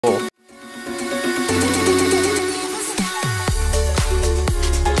Cool.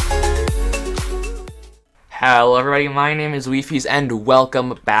 Hello everybody, my name is Wifies and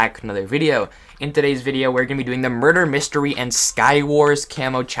welcome back to another video. In today's video, we're going to be doing the Murder Mystery and Skywars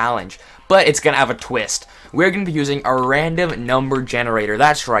Camo Challenge, but it's going to have a twist. We're going to be using a random number generator,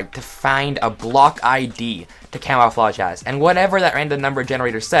 that's right, to find a block ID to camouflage as. And whatever that random number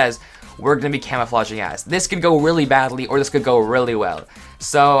generator says, we're going to be camouflaging as. This could go really badly or this could go really well.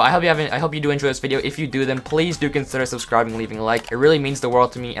 So I hope you do enjoy this video. If you do, then please do consider subscribing and leaving a like. It really means the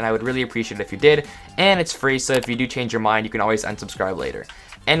world to me and I would really appreciate it if you did. And it's free, so if you do change your mind, you can always unsubscribe later.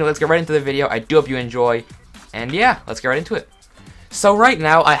 And let's get right into the video. I do hope you enjoy. And yeah, let's get right into it. So right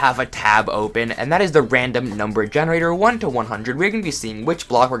now I have a tab open, and that is the random number generator 1 to 100. We're going to be seeing which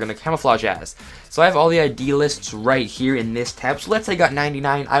block we're going to camouflage as. So I have all the ID lists right here in this tab. So let's say I got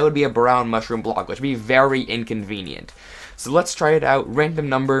 99, I would be a brown mushroom block, which would be very inconvenient. So let's try it out. Random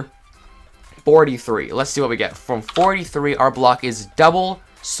number 43. Let's see what we get. From 43, our block is double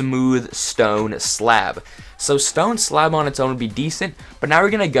smooth stone slab. So stone slab on its own would be decent, but now we're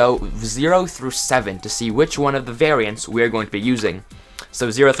going to go 0 through 7 to see which one of the variants we're going to be using.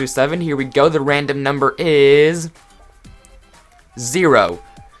 So 0 through 7, here we go. The random number is 0.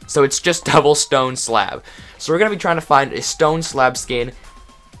 So it's just double stone slab. So we're going to be trying to find a stone slab skin,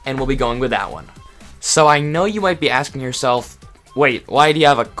 and we'll be going with that one. So I know you might be asking yourself, wait, why do you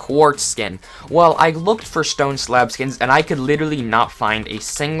have a quartz skin? Well, I looked for stone slab skins, and I could literally not find a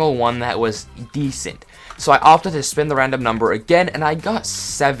single one that was decent. So I opted to spin the random number again, and I got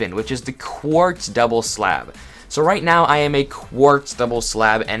 7, which is the quartz double slab. So right now, I am a quartz double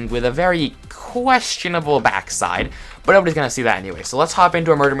slab, and with a very questionable backside, but nobody's gonna see that anyway. So let's hop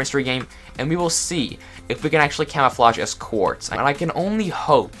into a murder mystery game, and we will see if we can actually camouflage as quartz. And I can only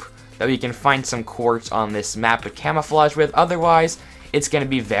hope that we can find some quartz on this map to camouflage with, otherwise it's gonna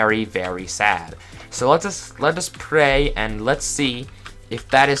be very, very sad. So let us pray and let's see if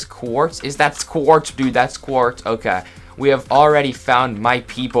that is quartz. That's quartz, dude, that's quartz. Okay, we have already found my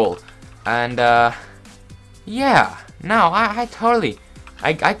people, and yeah, no, I totally,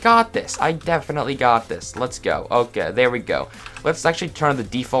 I got this. I definitely got this. Let's go. Okay, there we go. Let's actually turn on the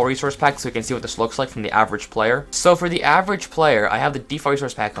default resource pack so we can see what this looks like from the average player. So for the average player, I have the default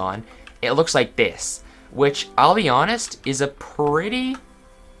resource pack on. It looks like this, which I'll be honest is a pretty,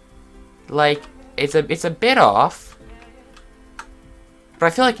 like, it's a bit off, but I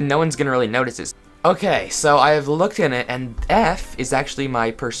feel like no one's gonna really notice this. Okay, so I have looked in it, and F is actually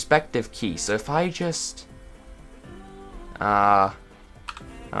my perspective key. So if I just, oh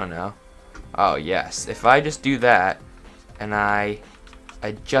no. Oh yes, if I just do that, and I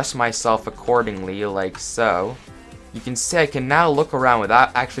adjust myself accordingly, like so, you can see I can now look around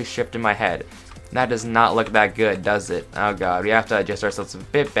without actually shifting my head. That does not look that good, does it? Oh god, we have to adjust ourselves a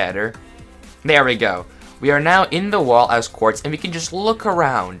bit better. There we go. We are now in the wall as quartz, and we can just look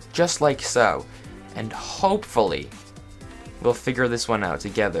around, just like so. And hopefully, we'll figure this one out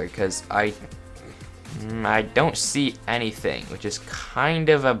together, because I don't see anything, which is kind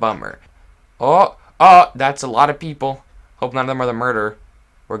of a bummer. Oh, that's a lot of people. Hope none of them are the murderer.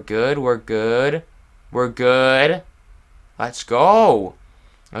 We're good, we're good, we're good. Let's go.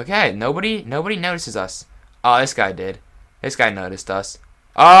 Okay, nobody notices us. Oh, this guy did. This guy noticed us.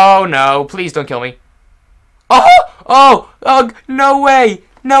 Oh no, please don't kill me. Oh, no way,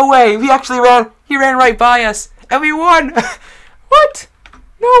 no way. He actually ran right by us, and we won. What?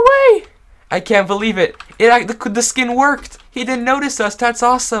 No way. I can't believe it. The skin worked. He didn't notice us. That's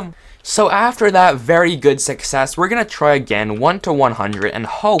awesome. So after that very good success, we're going to try again 1 to 100 and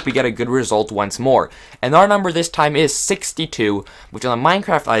hope we get a good result once more. And our number this time is 62, which on the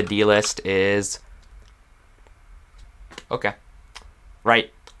Minecraft ID list is, okay,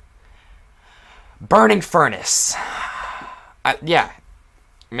 right, burning furnace. Yeah,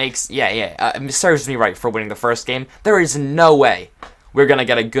 it serves me right for winning the first game. There is no way we're going to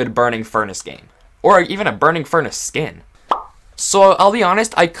get a good burning furnace game, or even a burning furnace skin. So I'll be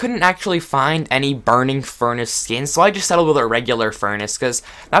honest, I couldn't actually find any burning furnace skins, so I just settled with a regular furnace, because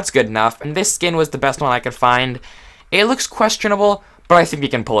that's good enough. And this skin was the best one I could find. It looks questionable, but I think we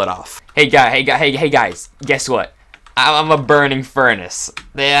can pull it off. Hey guys, guess what? I'm a burning furnace.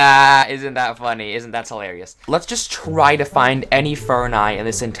 Yeah, isn't that funny? Isn't that hilarious? Let's just try to find any furnace in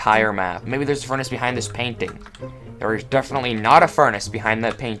this entire map. Maybe there's a furnace behind this painting. There is definitely not a furnace behind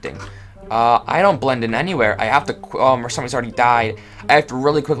that painting. I don't blend in anywhere. I have to, or somebody's already died. I have to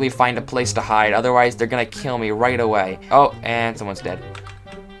really quickly find a place to hide, otherwise they're gonna kill me right away. Oh, and someone's dead.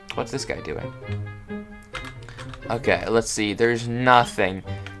 What's this guy doing? Okay, let's see. There's nothing.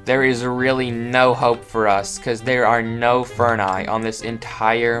 there is really no hope for us, because there are no ferni on this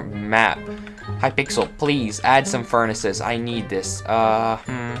entire map. Hypixel, please add some furnaces. I need this.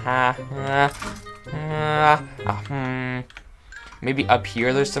 Maybe up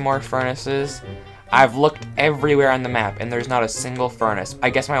here there's some more furnaces. I've looked everywhere on the map, and there's not a single furnace. I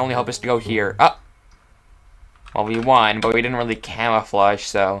guess my only hope is to go here. Oh! Well, we won, but we didn't really camouflage,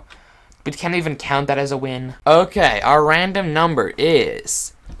 so... we can't even count that as a win. Okay, our random number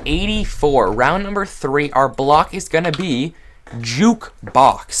is 84. Round number 3, our block is gonna be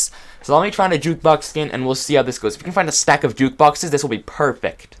jukebox. So let me try a jukebox skin, and we'll see how this goes. If we can find a stack of jukeboxes, this will be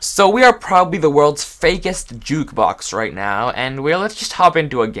perfect. So we are probably the world's fakest jukebox right now, and let's just hop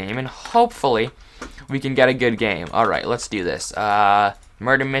into a game, and hopefully we can get a good game. Alright, let's do this.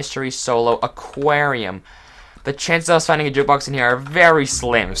 Murder Mystery Solo Aquarium. The chances of us finding a jukebox in here are very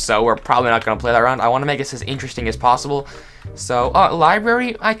slim, so we're probably not going to play that round. I want to make this as interesting as possible. So,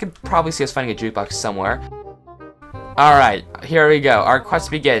 library, I could probably see us finding a jukebox somewhere. Alright, here we go. Our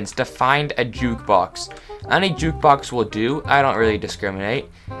quest begins to find a jukebox. Any jukebox will do. I don't really discriminate.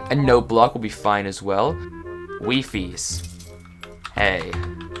 A note block will be fine as well. Wifies. Hey.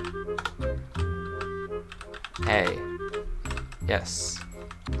 Hey. Yes.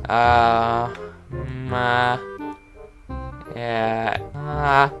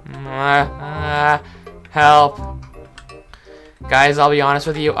 Help. Guys, I'll be honest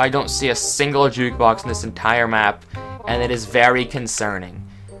with you, I don't see a single jukebox in this entire map, and it is very concerning.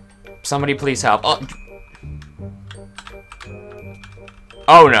 Somebody please help.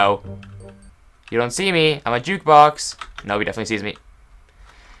 Oh no. You don't see me. I'm a jukebox. No, he definitely sees me.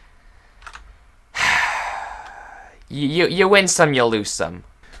 You win some, you lose some.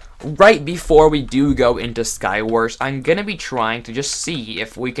 Right before we do go into Skywars, I'm gonna be trying to just see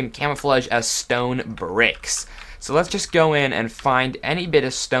if we can camouflage as stone bricks. So let's just go in and find any bit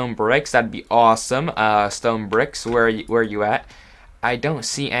of stone bricks. That'd be awesome. Stone bricks, where are you at? I don't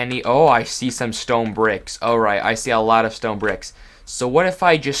see any. Oh, I see some stone bricks. Alright, I see a lot of stone bricks. So what if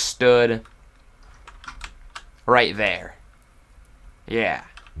I just stood right there? Yeah.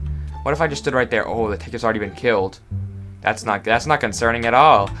 What if I just stood right there? Oh, the ticker's already been killed. That's not concerning at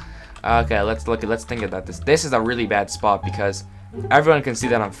all. Okay, let's think about this. This is a really bad spot because everyone can see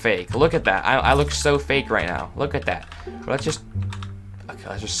that I'm fake. Look at that. I look so fake right now. Look at that. Let's just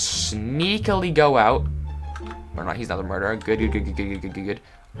sneakily go out. Or not, he's not the murderer. Good.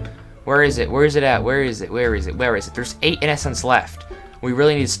 Where is it? Where is it at? Where is it? Where is it? Where is it? There's 8 innocents left. We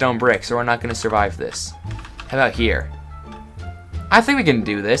really need stone bricks or we're not gonna survive this. How about here? I think we can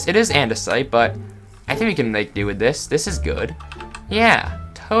do this. It is andesite, but I think we can make do with this. This is good. Yeah,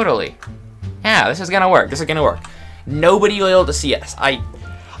 totally. Yeah, this is gonna work. This is gonna work. Nobody will be able to see us.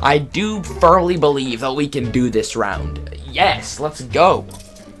 I do firmly believe that we can do this round. Yes, let's go.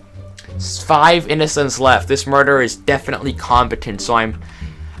 5 innocents left. This murderer is definitely competent, so I'm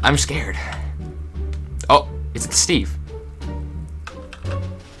scared. Oh, is it Steve?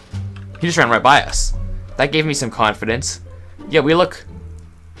 He just ran right by us. That gave me some confidence. Yeah, we look.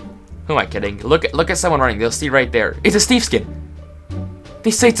 Who am I kidding? Look at someone running. They'll see right there. It's a Steve skin.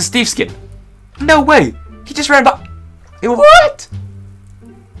 They say it's a Steve skin. No way. He just ran by. What?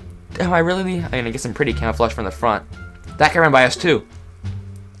 Am I really? I mean, I guess I'm pretty camouflaged from the front. That guy ran by us too.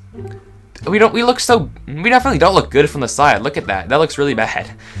 We definitely don't look good from the side. Look at that. That looks really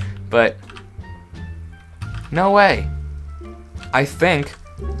bad. But no way. I think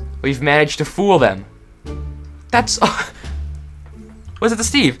we've managed to fool them. That's. Was it the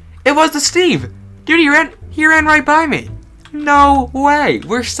Steve? It was the Steve! Dude, he ran right by me. No way.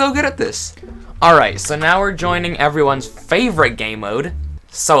 We're so good at this. Alright, so now we're joining everyone's favorite game mode,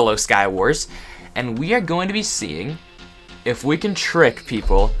 Solo Skywars, and we are going to be seeing if we can trick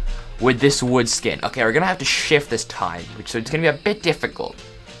people with this wood skin. Okay, we're gonna have to shift this time, so it's gonna be a bit difficult,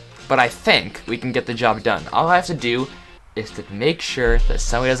 but I think we can get the job done. All I have to do is to make sure that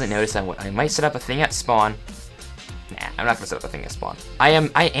somebody doesn't notice I might set up a thing at spawn. Nah, I'm not gonna set up a thing at spawn. I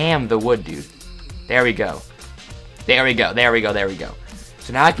am the wood dude. There we go. There we go. There we go. There we go.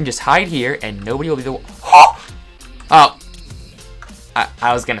 So now I can just hide here and nobody will be the. Oh.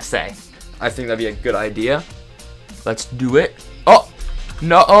 I was gonna say. I think that'd be a good idea. Let's do it. Oh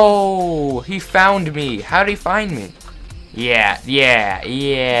no! Oh, he found me. How did he find me? Yeah.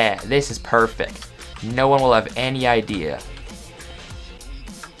 This is perfect. No one will have any idea.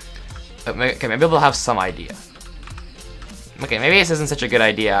 Okay, maybe they'll have some idea. Okay, maybe this isn't such a good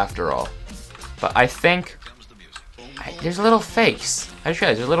idea after all. But I think there's a little face. I just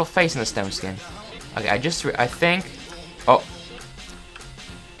realized there's a little face in the stone skin. Okay, I think. Oh.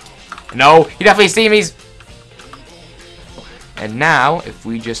 No, he definitely sees me. And now, if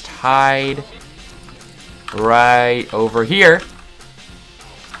we just hide right over here.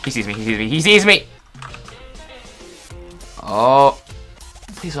 He sees me, he sees me, he sees me! Oh,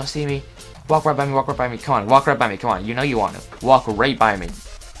 please don't see me. Walk right by me, walk right by me. Come on, walk right by me, come on. You know you want to. Walk right by me.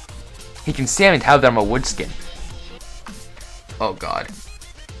 He can see me and tell that I'm a wood skin. Oh god.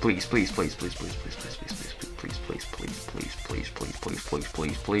 Please, please, please, please, please, please, please, please, please, please, please, please, please, please, please, please,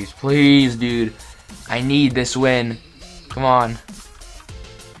 please, please, please, dude. I need this win. Come on.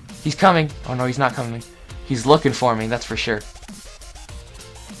 He's coming. Oh no, he's not coming. He's looking for me, that's for sure.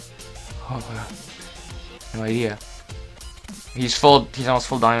 Oh god. No idea. He's almost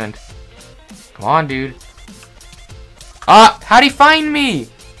full diamond. Come on, dude. Ah, how'd he find me?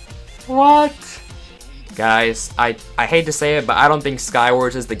 What? Guys, I hate to say it, but I don't think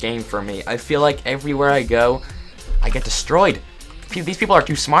Skywars is the game for me. I feel like everywhere I go, I get destroyed. These people are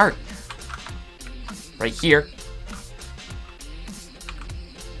too smart. Right here.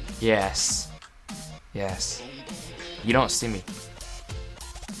 Yes. Yes. You don't see me.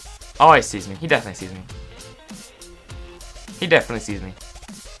 Oh, he sees me. He definitely sees me. He definitely sees me.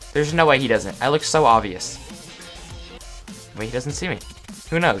 There's no way he doesn't. I look so obvious. Wait, he doesn't see me.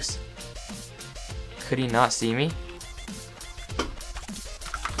 Who knows? Could he not see me?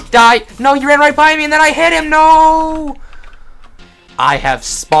 Die! No, he ran right by me and then I hit him! No! I have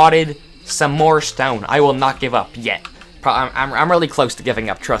spotted some more stone. I will not give up yet. I'm really close to giving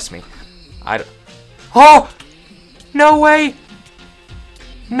up, trust me. Oh! No way!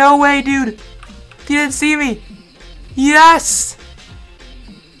 No way, dude! He didn't see me! Yes!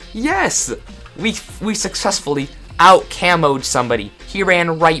 Yes! We successfully out-camoed somebody. He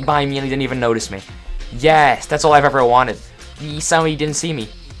ran right by me and he didn't even notice me. Yes, that's all I've ever wanted. Somebody didn't see me.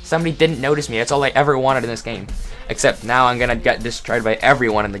 Somebody didn't notice me. That's all I ever wanted in this game. Except now I'm gonna get destroyed by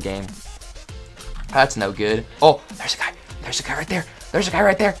everyone in the game. That's no good. Oh, there's a guy. There's a guy right there. There's a guy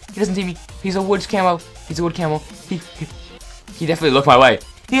right there. He doesn't see me. He's a woods camo. He's a wood camo. He definitely looked my way.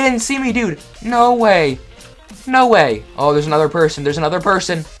 He didn't see me, dude. No way. No way. Oh, there's another person. There's another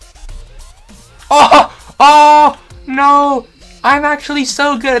person. Oh! Oh! No! I'm actually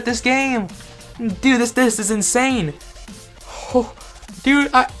so good at this game. Dude, this is insane. Oh,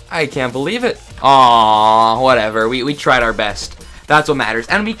 dude, I can't believe it. Aw, whatever. We tried our best. That's what matters.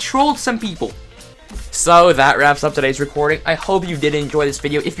 And we trolled some people. So that wraps up today's recording. I hope you did enjoy this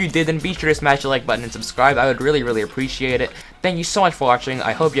video. If you did, then be sure to smash the like button and subscribe. I would really, really appreciate it. Thank you so much for watching.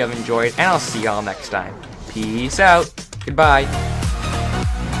 I hope you have enjoyed, and I'll see y'all next time. Peace out. Goodbye.